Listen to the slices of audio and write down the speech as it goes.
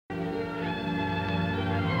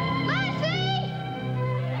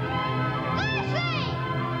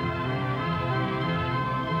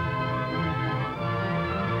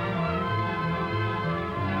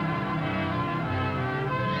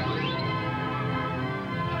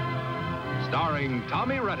starring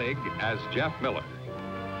Tommy Rettig as Jeff Miller,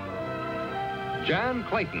 Jan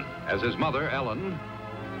Clayton as his mother, Ellen,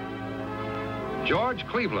 George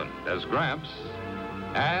Cleveland as Gramps,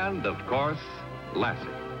 and, of course, Lassie.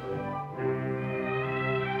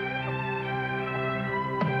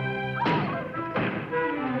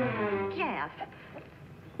 Jeff,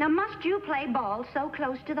 now must you play ball so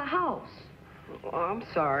close to the house? Oh, I'm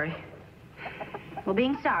sorry. Well,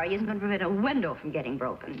 being sorry isn't going to prevent a window from getting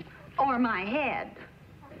broken. Or my head.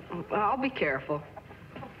 I'll be careful.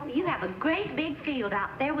 Oh, you have a great big field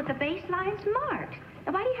out there with the baselines marked.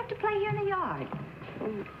 Now, why do you have to play here in the yard?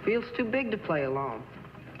 Feels too big to play alone.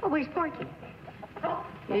 Oh, where's Porky?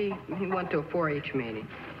 He went to a 4-H meeting.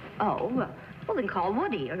 Oh, well, then call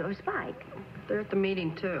Woody or Spike. They're at the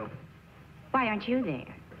meeting, too. Why aren't you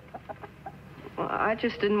there? Well, I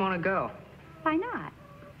just didn't want to go. Why not?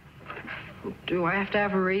 Do I have to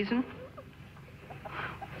have a reason?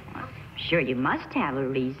 Sure, you must have a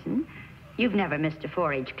reason. You've never missed a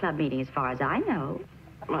 4-H club meeting as far as I know.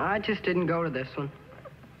 Well, I just didn't go to this one.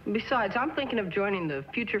 Besides, I'm thinking of joining the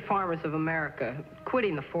Future Farmers of America,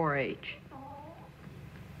 quitting the 4-H.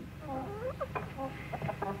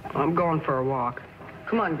 I'm going for a walk.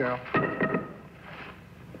 Come on, girl.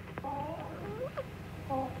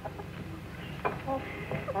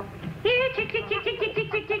 Here, chick, chick, chick, chick, chick,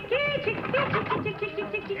 chick, chick, chick, here, chick, here, chick, chick, chick, chick,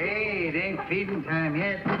 chick, chick, chick. Hey, it ain't feeding time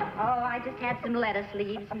yet. Oh, I just had some lettuce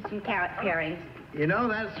leaves and some carrot parings. You know,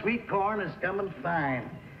 that sweet corn is coming fine.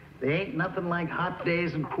 There ain't nothing like hot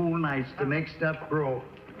days and cool nights to make stuff grow.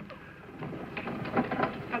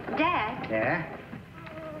 Dad? Yeah?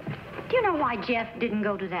 Do you know why Jeff didn't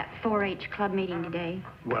go to that 4-H club meeting today?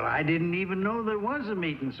 Well, I didn't even know there was a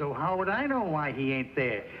meeting, so how would I know why he ain't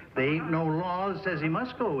there? There ain't no law that says he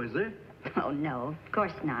must go, is there? Oh, no, of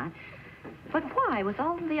course not. But why, with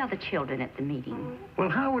all the other children at the meeting? Well,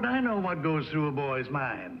 how would I know what goes through a boy's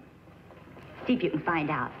mind? See if you can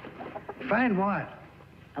find out. Find what?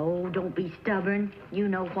 Oh, don't be stubborn. You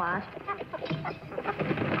know what?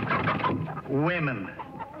 Women.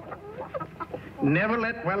 Never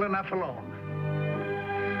let well enough alone.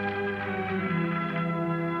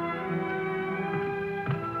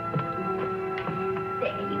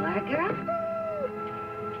 There you are, girl.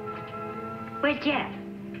 Where's Jeff?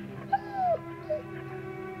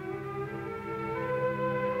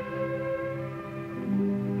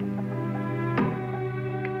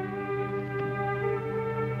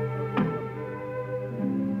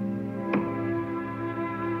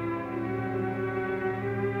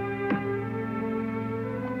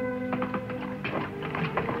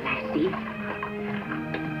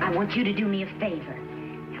 I want you to do me a favor.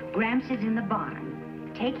 Now, Gramps is in the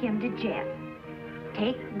barn. Take him to Jeff.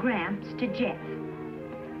 Take Gramps to Jeff.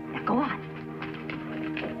 Now, go on.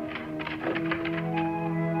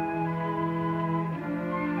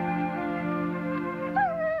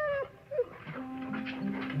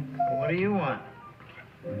 What do you want?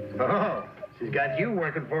 Oh, she's got you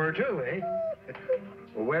working for her, too, eh?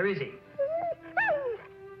 Well, where is he?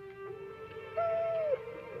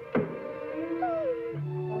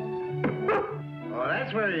 Oh,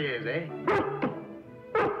 that's where he is, eh?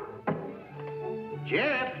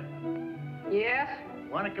 Jeff? Yes?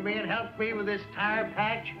 Want to come in and help me with this tire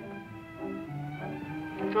patch?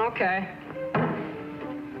 Okay.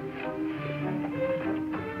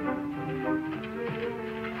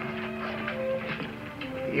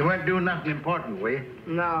 You weren't doing nothing important, were you?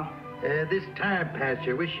 No. This tire patch,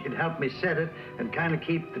 I wish you could help me set it and kind of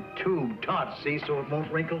keep the tube taut, see, so it won't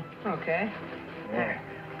wrinkle. Okay. There.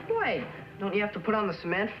 Wait, don't you have to put on the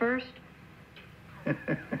cement first?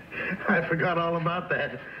 I forgot all about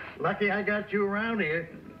that. Lucky I got you around here.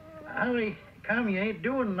 How come you ain't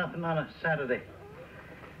doing nothing on a Saturday?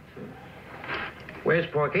 Where's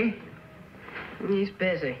Porky? He's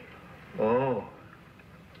busy. Oh.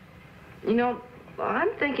 You know,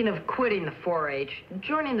 I'm thinking of quitting the 4-H,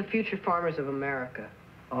 joining the Future Farmers of America.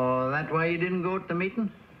 Oh, that's why you didn't go to the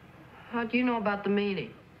meeting? How do you know about the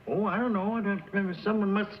meeting? Oh, I don't know. I don't remember.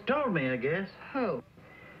 Someone must have told me, I guess. Who?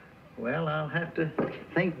 Well, I'll have to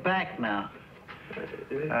think back now.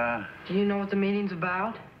 Do you know what the meeting's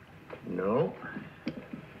about? No.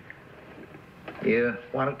 You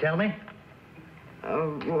want to tell me?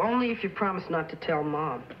 Well, only if you promise not to tell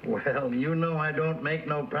Mom. Well, you know I don't make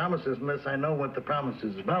no promises unless I know what the promise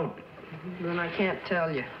is about. Then I can't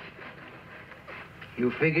tell you.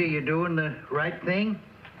 You figure you're doing the right thing?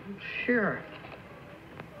 Sure.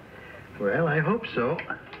 Well, I hope so.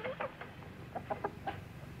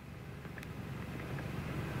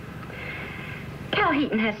 Cal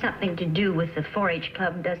Heaton has something to do with the 4-H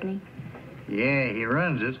club, doesn't he? Yeah, he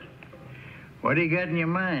runs it. What do you got in your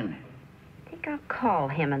mind? think I'll call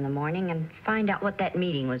him in the morning and find out what that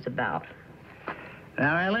meeting was about.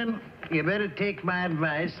 Now, Ellen, you better take my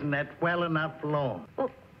advice and that well enough alone.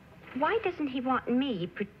 Well, why doesn't he want me,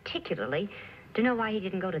 particularly, to know why he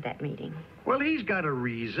didn't go to that meeting? Well, he's got a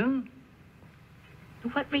reason.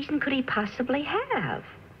 What reason could he possibly have?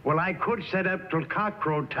 Well, I could set up till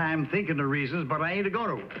cockcrow time thinking of reasons, but I ain't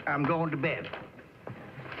going to. I'm going to bed.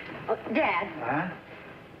 Oh, Dad. Huh?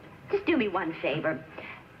 Just do me one favor.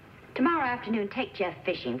 Tomorrow afternoon, take Jeff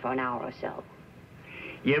fishing for an hour or so.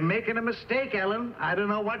 You're making a mistake, Ellen. I don't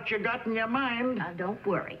know what you got in your mind. Now, don't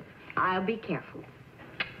worry. I'll be careful.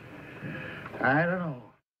 I don't know.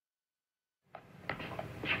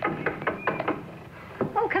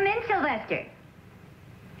 Oh, come in, Sylvester.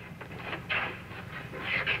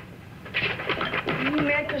 You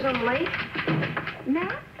mad because I'm late? No,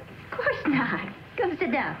 of course not. Come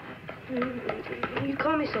sit down. You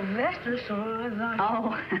call me Sylvester, so I thought...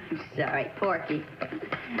 Oh, I'm sorry. Porky.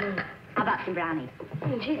 How about some brownies?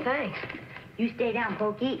 Oh, gee, thanks. You stay down,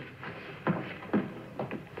 Porky.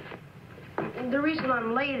 The reason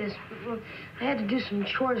I'm late is I had to do some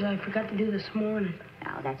chores I forgot to do this morning.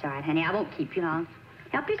 Oh, that's all right, honey. I won't keep you long.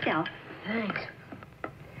 Help yourself. Thanks.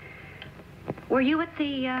 Were you at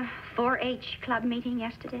the 4-H club meeting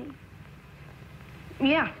yesterday?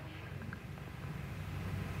 Yeah.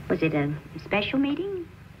 Was it a special meeting?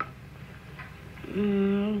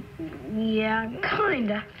 Yeah,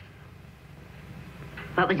 kinda.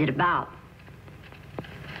 What was it about?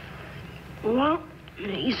 Well,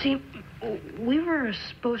 you see, we were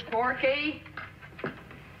supposed to... Porky?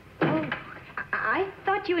 Oh, I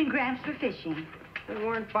thought you and Gramps were fishing. We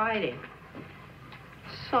weren't fighting.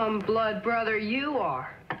 Some blood brother you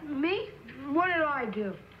are. Me? What did I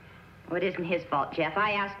do? Well, it isn't his fault, Jeff.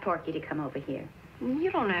 I asked Porky to come over here.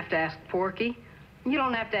 You don't have to ask Porky. You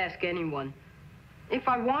don't have to ask anyone. If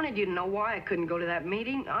I wanted you to know why I couldn't go to that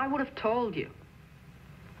meeting, I would have told you.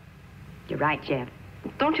 You're right, Jeff.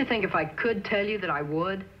 Don't you think if I could tell you that I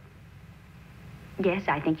would? Yes,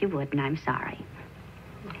 I think you would, and I'm sorry.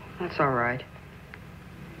 That's all right.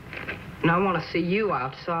 And I want to see you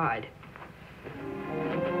outside.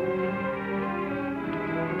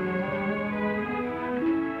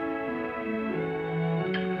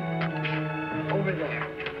 Over there.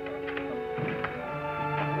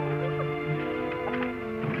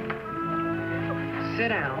 Sit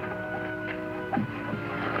down.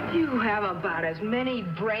 You have about as many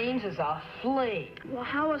brains as a flea. Well,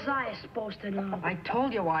 how was I supposed to know? I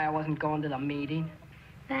told you why I wasn't going to the meeting.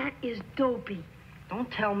 That is dopey. Don't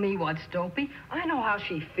tell me what's dopey. I know how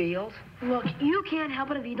she feels. Look, you can't help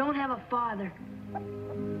it if you don't have a father.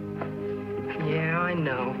 Yeah, I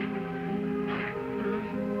know.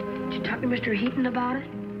 Did you talk to Mr. Heaton about it?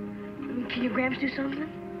 Can your Gramps do something?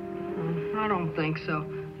 I don't think so.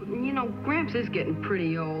 You know, Gramps is getting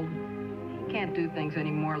pretty old. He can't do things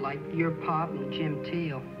anymore like your pop and Jim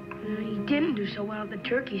Teal. He didn't do so well at the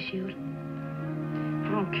turkey shoot. I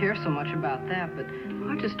don't care so much about that, but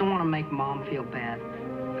I just don't want to make Mom feel bad.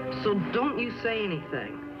 So don't you say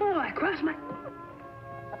anything. Oh, I crossed my...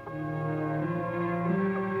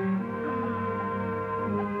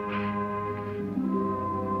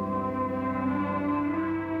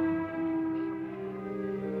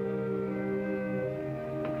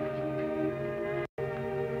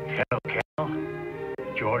 Hello, Cal.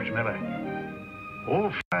 George Miller.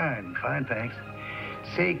 Oh, fine, thanks.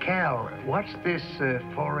 Say, Cal, what's this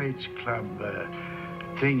 4-H club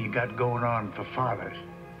thing you got going on for fathers?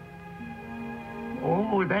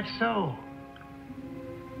 Oh, that's so.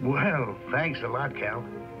 Well, thanks a lot, Cal.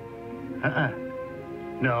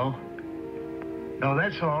 No,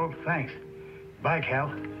 that's all. Thanks. Bye,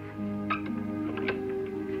 Cal.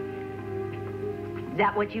 Is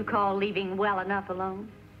that what you call leaving well enough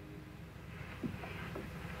alone?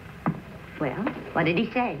 Well, what did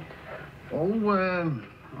he say? Oh,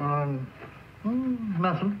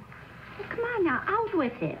 nothing. Well, come on now, out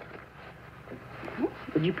with it.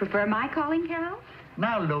 Would you prefer my calling Carol?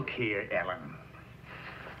 Now, look here, Ellen.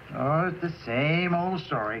 Oh, it's the same old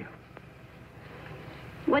story.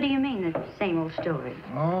 What do you mean, the same old story?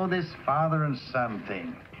 Oh, this father and son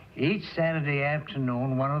thing. Each Saturday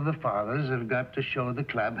afternoon, one of the fathers have got to show the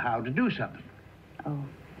club how to do something. Oh.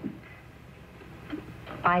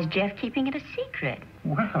 Why is Jeff keeping it a secret?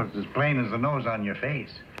 Well, it's as plain as the nose on your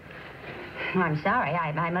face. I'm sorry,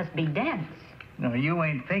 I must be dense. No, you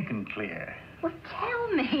ain't thinking clear. Well, tell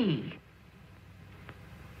me.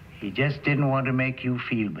 He just didn't want to make you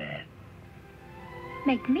feel bad.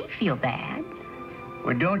 Make me feel bad?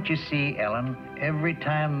 Well, don't you see, Ellen, every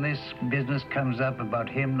time this business comes up about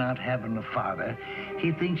him not having a father,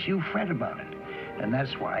 he thinks you fret about it. And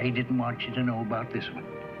that's why he didn't want you to know about this one.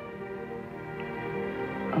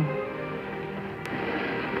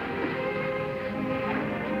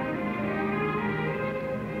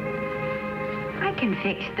 I can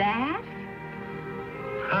fix that.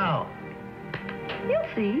 How? You'll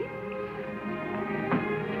see.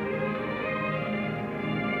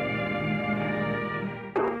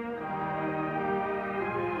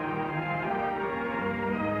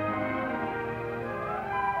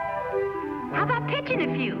 How about pitching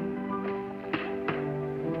a few?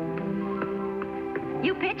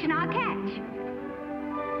 You pitch and I'll catch.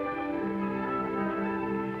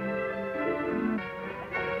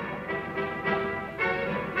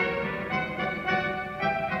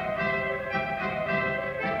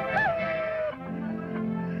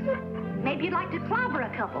 Maybe you'd like to clobber a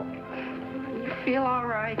couple. You feel all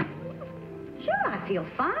right? Sure, I feel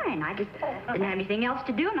fine. I just didn't have anything else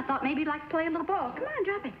to do, and I thought maybe you'd like to play a little ball. Come on,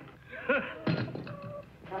 drop it.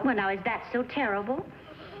 Well, now, is that so terrible?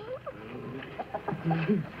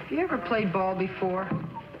 Have you ever played ball before?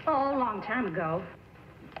 Oh, a long time ago.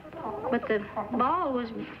 But the ball was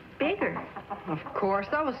bigger. Of course,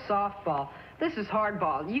 that was softball. This is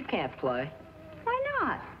hardball. You can't play. Why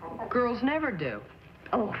not? Girls never do.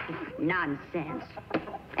 Oh, nonsense.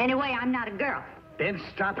 Anyway, I'm not a girl. Then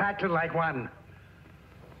stop acting like one.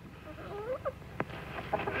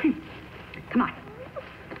 Come on.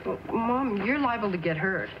 Well, Mom, you're liable to get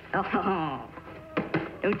hurt. Oh,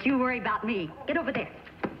 don't you worry about me. Get over there.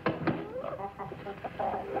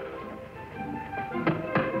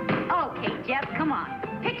 Okay, Jeff, come on.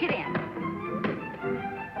 Pitch it in.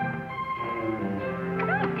 Come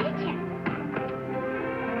on, pitch it.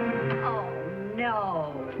 Oh,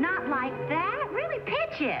 no. Not like that. Really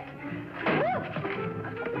pitch it. Woo.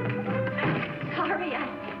 Sorry,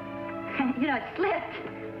 it slipped.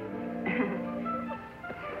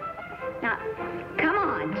 Now, come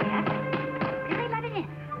on, Jeff. Really let it in.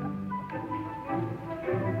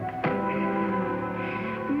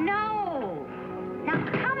 No. Now,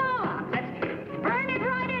 come on. Let's burn it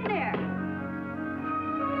right in there.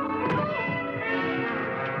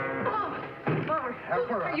 Mom, Help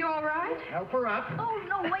her are up. you all right? Help her up. Oh,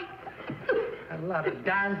 no, wait. A lot of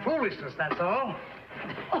darn foolishness, that's all.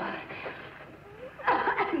 Oh,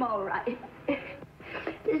 I'm all right.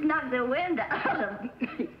 Just knocked the wind out of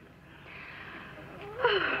me.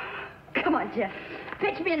 Come on, Jeff.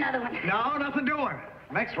 Pitch me another one. No, nothing doing.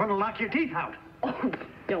 Next one will knock your teeth out. Oh,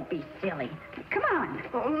 don't be silly. Come on.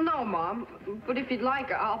 Oh, no, Mom. But if you'd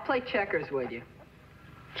like, I'll play checkers with you.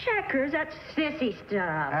 Checkers, that's sissy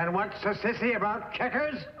stuff. And what's so sissy about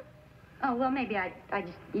checkers? Oh, well, maybe I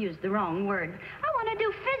just used the wrong word. I want to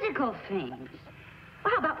do physical things.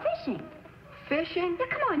 Well, how about fishing? Fishing? Yeah,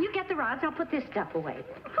 come on, you get the rods. I'll put this stuff away.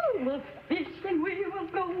 Oh, a fishing we will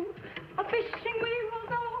go. A fishing we will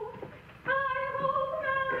go.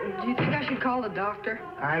 Do you think I should call the doctor?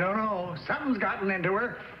 I don't know. Something's gotten into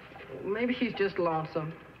her. Maybe she's just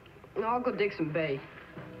lonesome. I'll go dig some bait.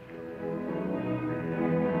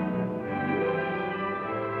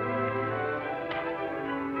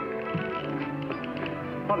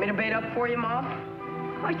 Want me to bait up for you, Mom?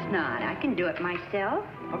 Of course not. I can do it myself.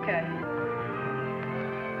 Okay.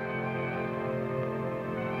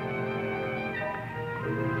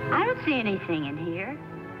 I don't see anything in here.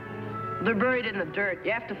 They're buried in the dirt.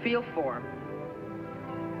 You have to feel for them.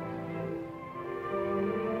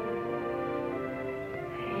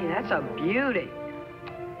 Hey, that's a beauty.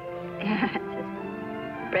 It's just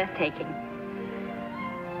breathtaking.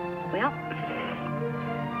 Well,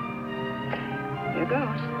 here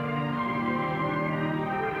goes.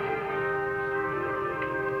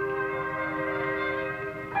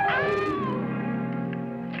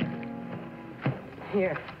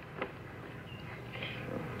 Here.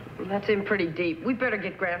 That's in pretty deep. We better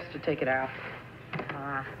get Gramps to take it out.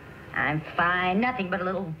 I'm fine. Nothing but a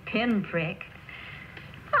little pinprick.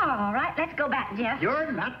 All right, let's go back, Jeff.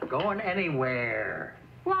 You're not going anywhere.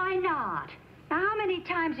 Why not? Now, how many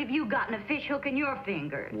times have you gotten a fish hook in your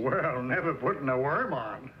fingers? Well, never putting a worm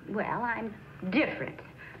on. Well, I'm different.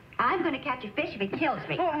 I'm going to catch a fish if it kills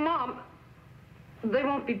me. Oh, Mom. They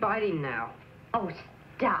won't be biting now. Oh,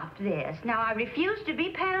 stop this. Now, I refuse to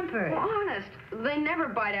be pampered. Well, honest, they never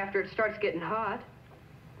bite after it starts getting hot.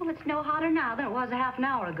 Well, it's no hotter now than it was a half an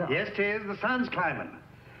hour ago. Yes, 'tis. The sun's climbing.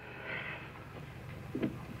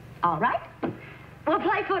 All right. We'll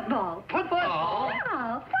play football. Football?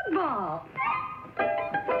 Yeah, football.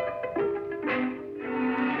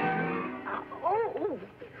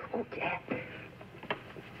 Oh, Dad.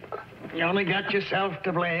 You only got yourself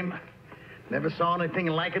to blame. Never saw anything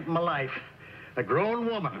like it in my life. A grown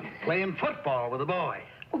woman playing football with a boy.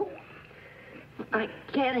 I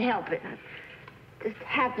can't help it. I just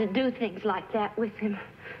have to do things like that with him.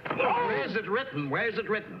 Where's it written? Where's it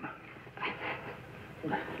written?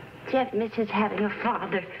 Jeff misses having a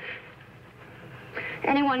father.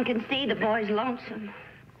 Anyone can see the boy's lonesome.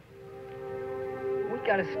 We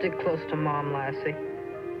gotta stick close to Mom, Lassie.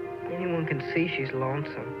 Anyone can see she's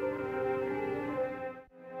lonesome.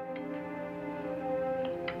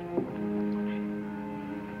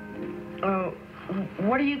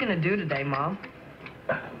 What are you gonna do today, Mom?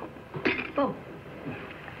 Oh,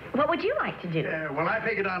 what would you like to do? Well, I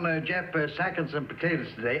figured on Jeff sacking some potatoes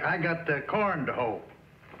today. I got corn to hoe.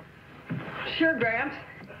 Sure, Gramps.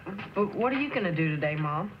 But what are you gonna do today,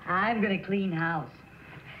 Mom? I'm going to clean house.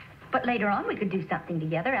 But later on, we could do something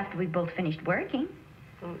together after we've both finished working.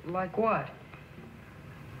 Like what?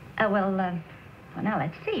 Well, now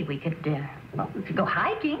let's see. We could go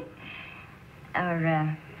hiking.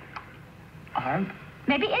 Or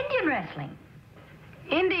maybe Indian wrestling.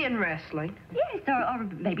 Indian wrestling? Yes, or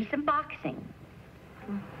maybe some boxing.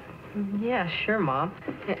 Yeah, sure, Mom.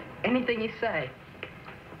 Anything you say.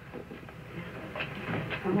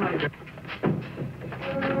 Come on.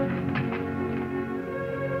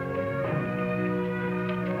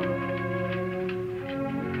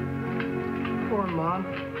 Poor Mom.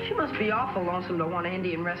 She must be awful lonesome to want to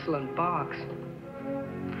Indian wrestle and box.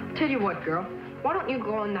 Tell you what, girl. Why don't you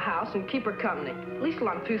go in the house and keep her company? At least till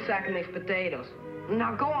I'm through sacking these potatoes.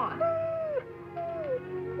 Now, go on.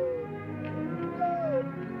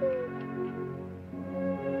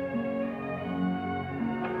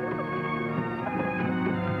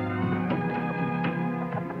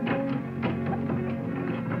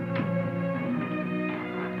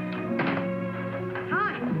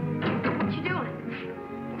 Hi. What you doing?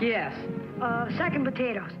 Yes. Sacking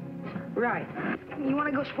potatoes. Right. You want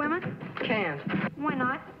to go swimming? Can't. Why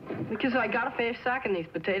not? Because I gotta finish sacking these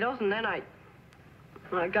potatoes, and then I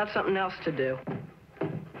got something else to do.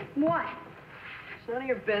 What? It's none of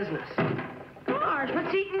your business. Mars,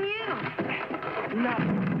 what's eating you?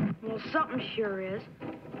 Nothing. Well, something sure is.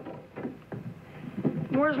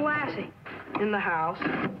 Where's Lassie? In the house.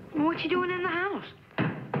 What you doing in the house?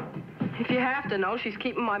 If you have to know, she's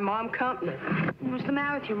keeping my mom company. What's the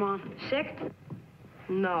matter with your mom? Sick?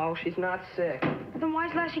 No, she's not sick. Then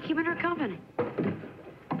why's Lassie keeping her company?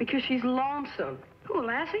 Because she's lonesome. Who,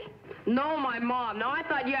 Lassie? No, my mom. Now, I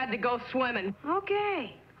thought you had to go swimming.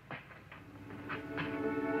 Okay.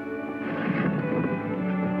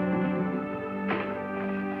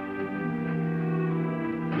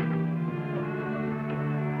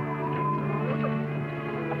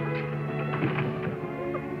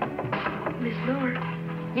 Miss Miller,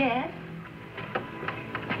 Yes?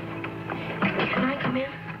 can I come in?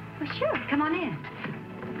 Well, sure. Come on in.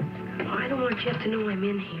 I don't want Jeff to know I'm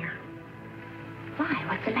in here. Why?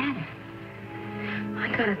 What's the matter? I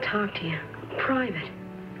gotta talk to you. Private.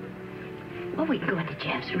 Well, we can go into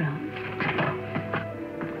Jeff's room.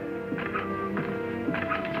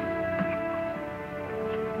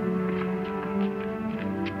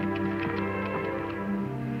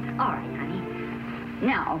 All right, honey.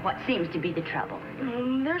 Now, what seems to be the trouble?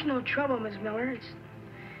 There's no trouble, Miss Miller. It's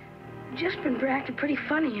just been acting pretty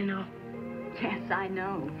funny, you know. Yes, I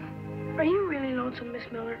know. Are you really lonesome, Miss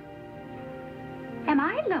Miller? Am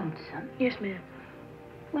I lonesome? Yes, ma'am.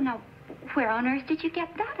 Well, now, where on earth did you get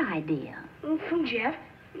that idea? From Jeff.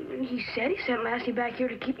 He said he sent Lassie back here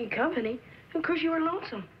to keep you company. Of course, you were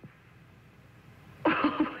lonesome.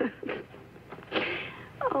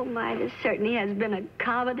 Oh, my, this certainly has been a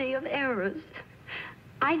comedy of errors.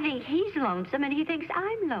 I think he's lonesome, and he thinks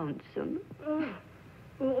I'm lonesome. Oh.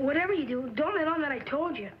 Well, whatever you do, don't let on that I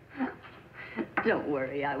told you. Don't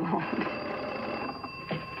worry, I won't.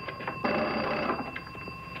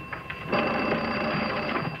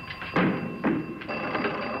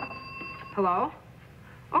 Hello?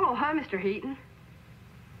 Oh, hi, Mr. Heaton.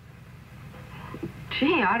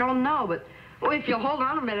 Gee, I don't know, but if you'll hold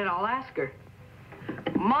on a minute, I'll ask her.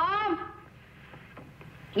 Mom?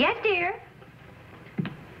 Yes, dear?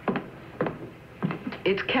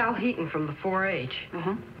 It's Cal Heaton from the 4-H.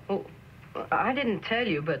 Uh-huh. Well, I didn't tell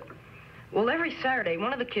you, but, well, every Saturday,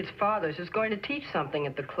 one of the kids' fathers is going to teach something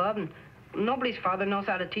at the club, and nobody's father knows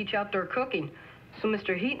how to teach outdoor cooking. So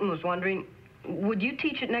Mr. Heaton was wondering, would you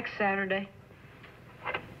teach it next Saturday?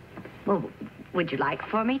 Well, would you like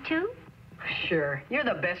for me to? Sure. You're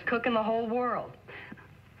the best cook in the whole world.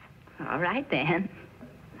 All right, then.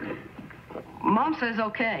 Mom says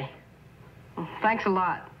okay. Well, thanks a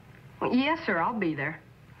lot. Well, yes, sir, I'll be there.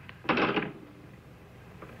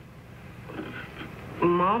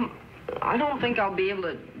 Mom, I don't think I'll be able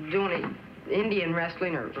to do any Indian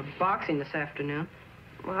wrestling or boxing this afternoon.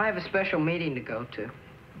 Well, I have a special meeting to go to.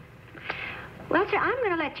 Well, sir, I'm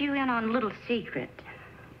going to let you in on a little secret.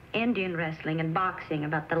 Indian wrestling and boxing,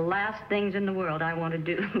 about the last things in the world I want to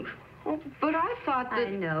do. Oh, but I thought that...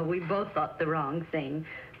 I know, we both thought the wrong thing.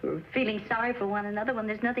 We're feeling sorry for one another when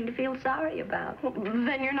there's nothing to feel sorry about. Well,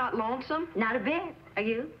 then you're not lonesome? Not a bit. Are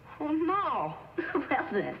you? Oh, no. Well,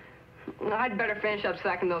 then. I'd better finish up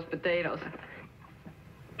sacking those potatoes.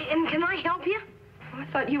 And can I help you? I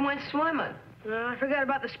thought you went swimming. I forgot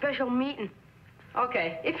about the special meeting.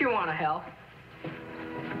 Okay, if you want to help.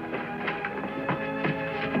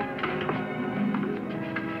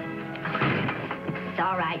 It's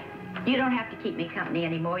all right. You don't have to keep me company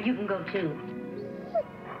anymore. You can go, too.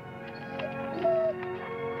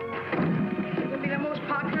 You'll be the most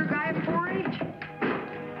popular guy at 4-H.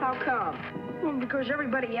 How come? Well, because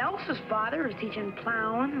everybody else's father is teaching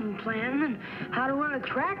plowing and planting and how to run a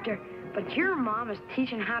tractor. But your mom is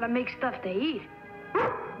teaching how to make stuff to eat.